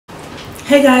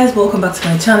Hey guys, welcome back to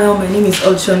my channel. My name is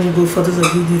Olchonibu for those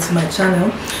of you new to my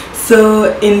channel.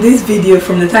 So in this video,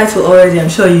 from the title already, I'm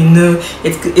sure you know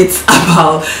it's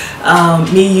about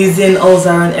me using all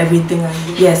Zaron everything.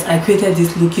 And yes, I created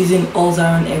this look using all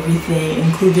Zaron everything,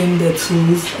 including the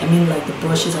tools, like the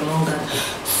brushes and all that.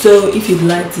 So if you'd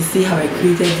like to see how I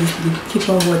created this look, keep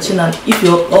on watching. And if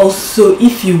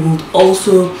you would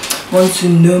also want to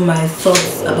know my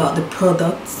thoughts about the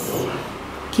products,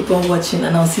 keep on watching,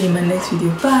 and I'll see you in my next video.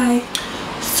 Bye.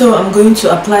 So I'm going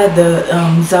to apply the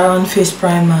Zaron face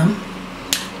primer.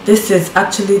 This is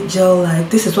actually gel-like.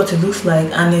 This is what it looks like,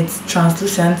 and it's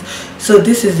translucent. So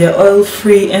this is the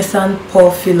oil-free instant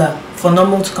pore filler for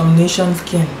normal to combination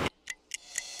skin.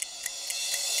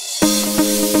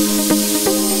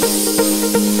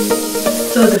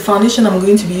 So the foundation I'm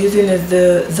going to be using is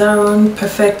the Zaron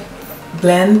Perfect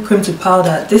Blend Cream to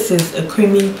Powder. This is a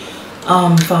creamy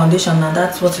foundation, and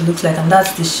that's what it looks like, and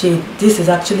that's the shade. This is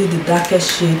actually the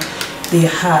darkest shade they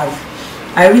have.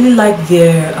 I really like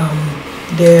their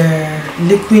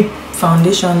liquid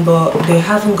foundation, but they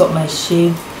haven't got my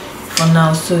shade for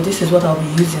now, so this is what I'll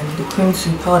be using, the cream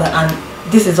to powder. And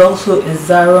this is also a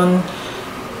Zaron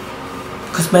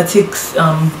Cosmetics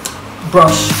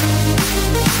brush.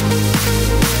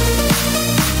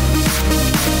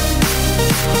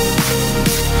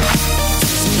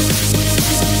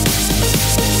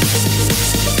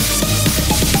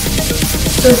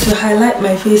 So to highlight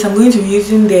my face, I'm going to be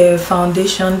using the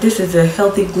foundation. This is a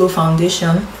Healthy Glow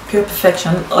Foundation, Pure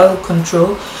Perfection Oil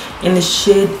Control in the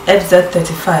shade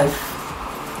FZ35.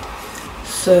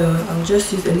 So I'll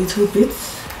just use a little bit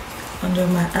under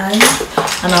my eyes,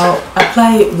 and I'll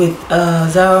apply it with a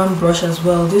Zaron brush as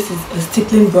well. This is a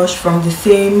stippling brush from the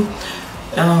same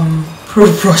Pro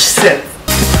brush set.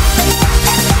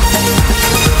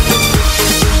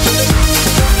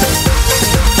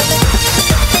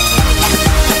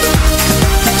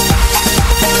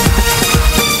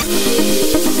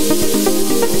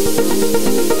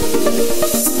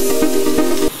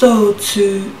 So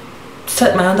to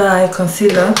set my under eye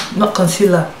concealer,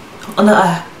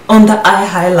 under eye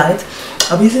highlight,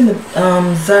 I'll be using the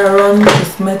Zaron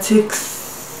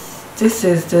Cosmetics. This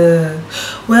is the,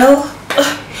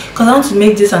 because I want to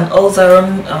make this an all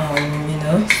Zaron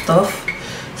stuff.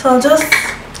 So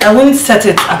I won't set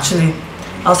it actually.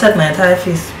 I'll set my entire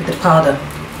face with the powder,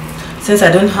 since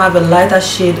I don't have a lighter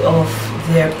shade of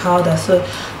their powder. So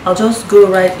I'll just go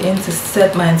right in to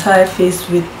set my entire face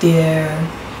with their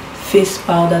face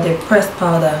powder, their pressed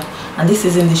powder, and this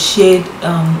is in the shade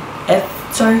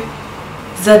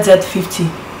ZZ50.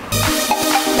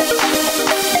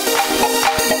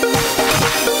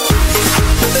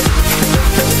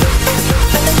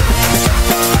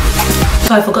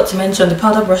 So I forgot to mention, the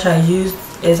powder brush I used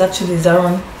is actually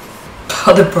Zaron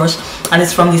powder brush, and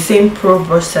it's from the same Pro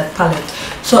brush set palette.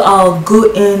 So I'll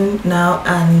go in now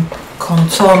and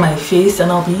contour my face,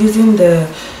 and I'll be using the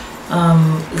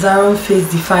Zaron Face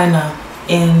Definer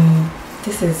in,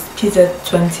 this is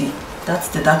PZ20, that's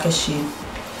the darkest shade.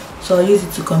 So I'll use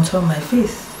it to contour my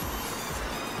face.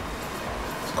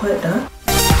 It's quite dark.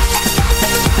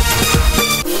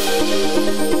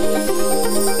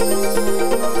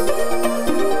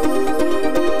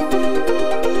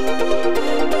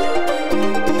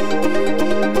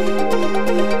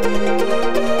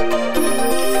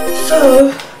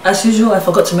 So as usual, I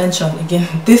forgot to mention again,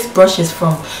 this brush is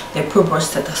from the Pro brush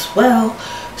set as well.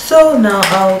 So now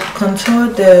I'll contour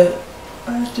the,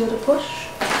 where's the other brush?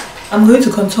 I'm going to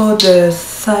contour the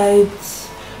sides,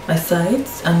 my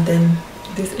sides, and then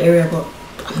this area, but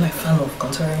I'm not a fan of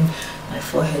contouring my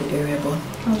forehead area, but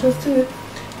I'll just do it.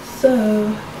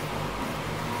 So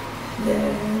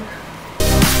there.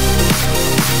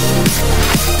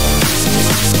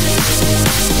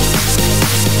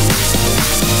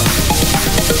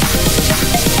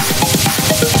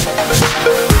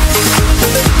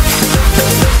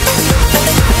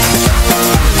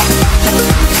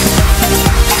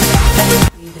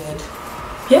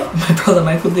 Yeah, my brother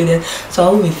might be there, so I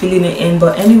will be filling it in.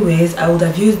 But anyways, I would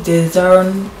have used the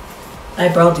Zaron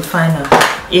eyebrow definer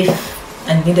if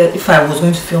I was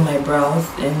going to fill my brows.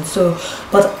 And so,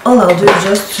 but all I'll do is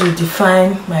just to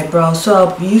define my brows. So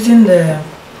I'll be using the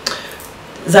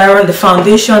Zaron, the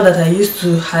foundation that I used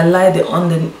to highlight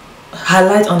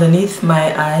underneath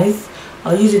my eyes.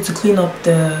 I'll use it to clean up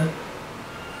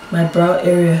my brow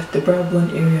area, the brow bone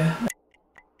area.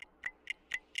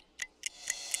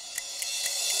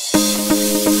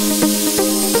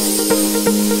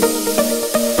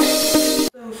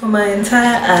 So for my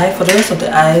entire eye, for the rest of the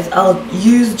eyes, I'll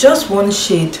use just one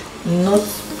shade.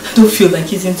 Don't feel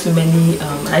like using too many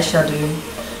eyeshadow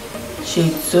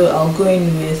shade. So I'll go in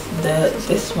with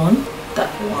this one, that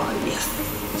one, yes.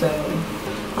 So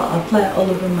I'll apply all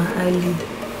over my eyelid.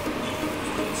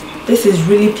 This is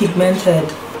really pigmented.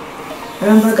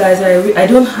 Remember guys, I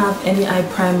don't have any eye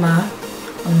primer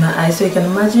on my eye, so you can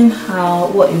imagine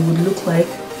what it would look like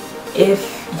if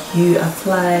you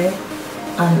apply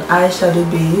an eyeshadow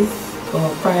base or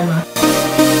primer.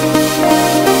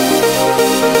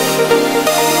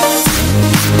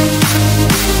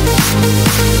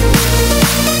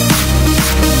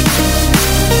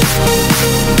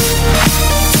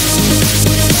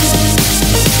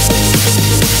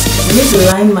 I need to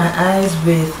line my eyes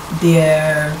with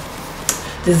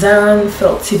the Zaron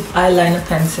felt tip eyeliner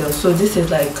pencil. So this is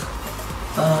like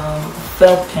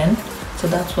felt pen, so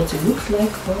that's what it looks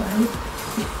like.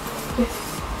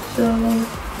 So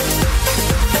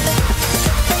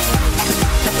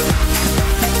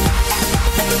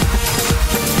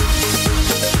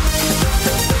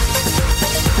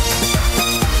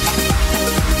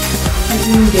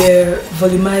using their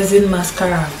volumizing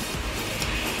mascara,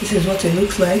 this is what it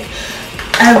looks like.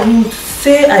 I would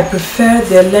say I prefer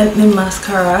their lengthening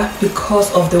mascara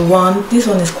because of this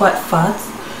one is quite fat,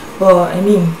 but I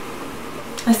mean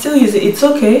I still use it, it's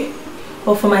okay.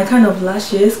 But for my kind of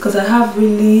lashes, because I have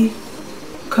really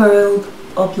curled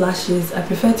up lashes, I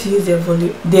prefer to use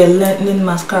their lengthening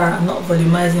mascara, not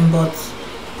volumizing, but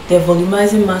their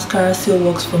volumizing mascara still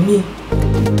works for me.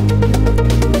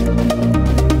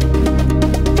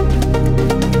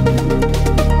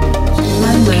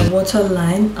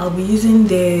 Waterline, I'll be using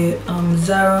the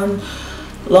Zaron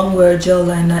Longwear Gel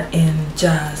Liner in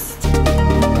Jazz.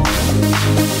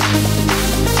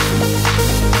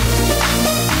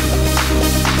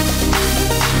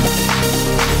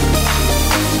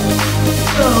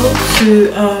 So to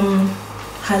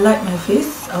highlight my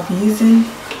face, I'll be using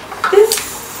this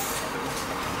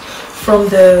from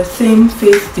the same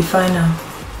face definer.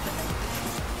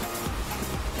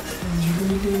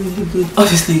 This is really good.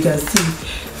 Obviously you can see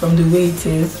from the way it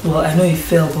is. Well, I know it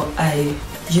fell, but I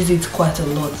use it quite a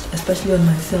lot, especially on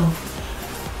myself,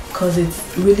 because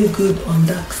it's really good on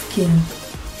dark skin.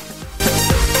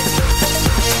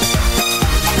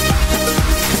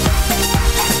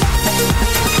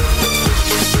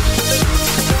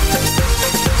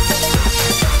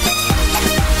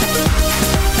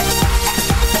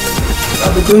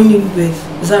 I'll be going in with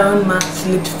Zaron Matte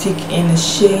lipstick in the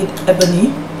shade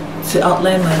Ebony to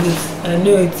outline my lips. I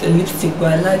know it's a lipstick,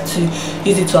 but I like to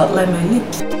use it to outline my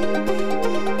lips.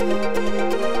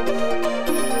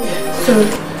 So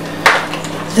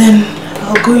then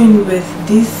I'll go in with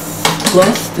this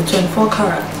gloss, the 24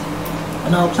 karat,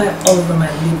 and I'll apply it all over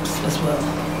my lips as well.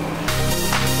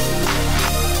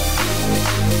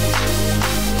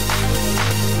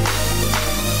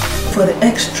 For the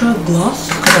extra gloss,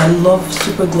 because I love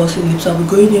super glossy lips, I'll be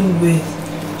going in with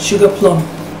Sugar Plum.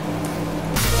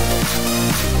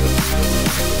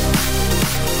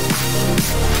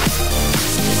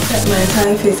 My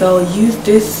entire face, I'll use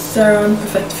this Zaron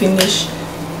Perfect Finish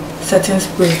setting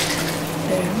spray.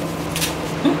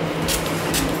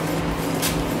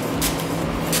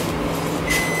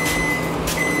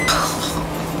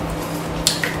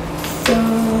 So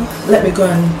let me go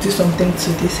and do something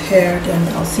to this hair,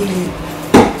 then I'll see you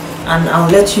and I'll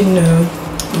let you know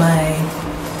my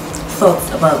thoughts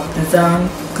about the Zaron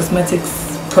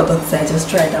Cosmetics products I just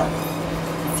tried out.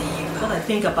 What I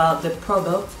think about the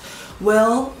product,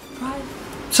 well,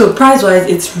 so price wise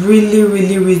it's really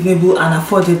reasonable and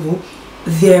affordable.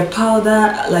 Their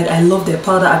powder, like I love their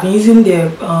powder. I've been using their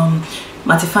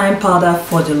mattifying powder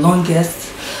for the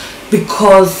longest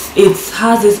because it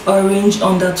has this orange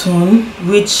undertone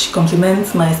which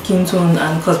complements my skin tone,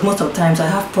 and because most of the times I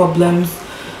have problems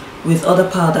with other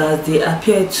powders, they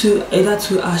appear either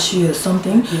too ashy or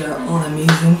something. They are all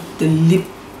amazing. The lip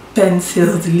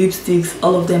pencils, the lipsticks,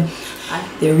 all of them,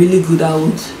 they're really good.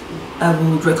 I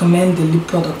would recommend the lip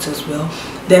products as well.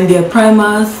 Then their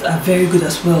primers are very good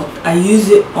as well. I use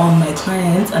it on my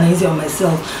clients and I use it on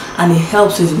myself, and it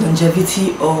helps with the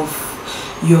longevity of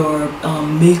your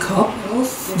makeup.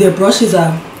 Their brushes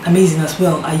are amazing as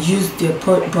well. I use their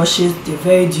brushes, they're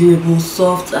very durable,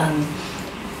 soft and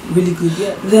really good.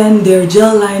 Yeah. Then their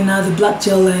gel liner, the black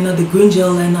gel liner, the green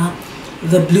gel liner,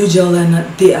 the blue gel liner,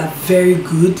 they are very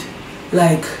good.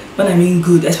 Like when I mean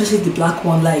good, especially the black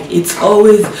one, like it's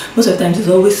always, most of the times it's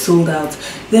always sold out.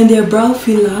 Then their brow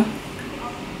filler,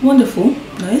 wonderful,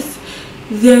 nice.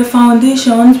 Their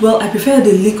foundations, well I prefer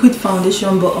the liquid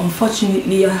foundation, but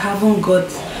unfortunately I haven't got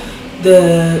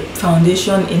the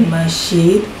foundation in my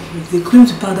shade. The cream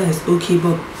to powder is okay,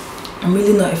 but I'm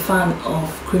really not a fan of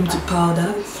cream to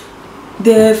powder.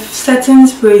 The setting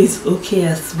spray is okay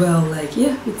as well. Like,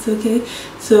 yeah, it's okay.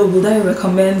 So would I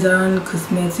recommend Zaron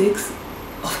Cosmetics?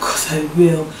 Of course I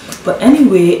will. But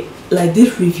anyway, like,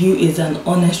 this review is an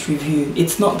honest review.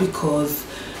 It's not because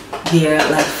they're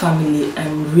like family.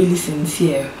 I'm really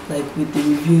sincere, like, with the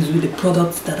reviews, with the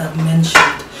products that I've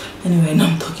mentioned. Anyway, now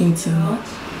I'm talking too much.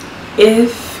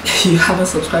 If you haven't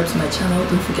subscribed to my channel,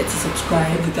 don't forget to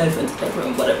subscribe. You guys went to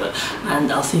whatever,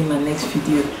 and I'll see you in my next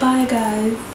video. Bye guys.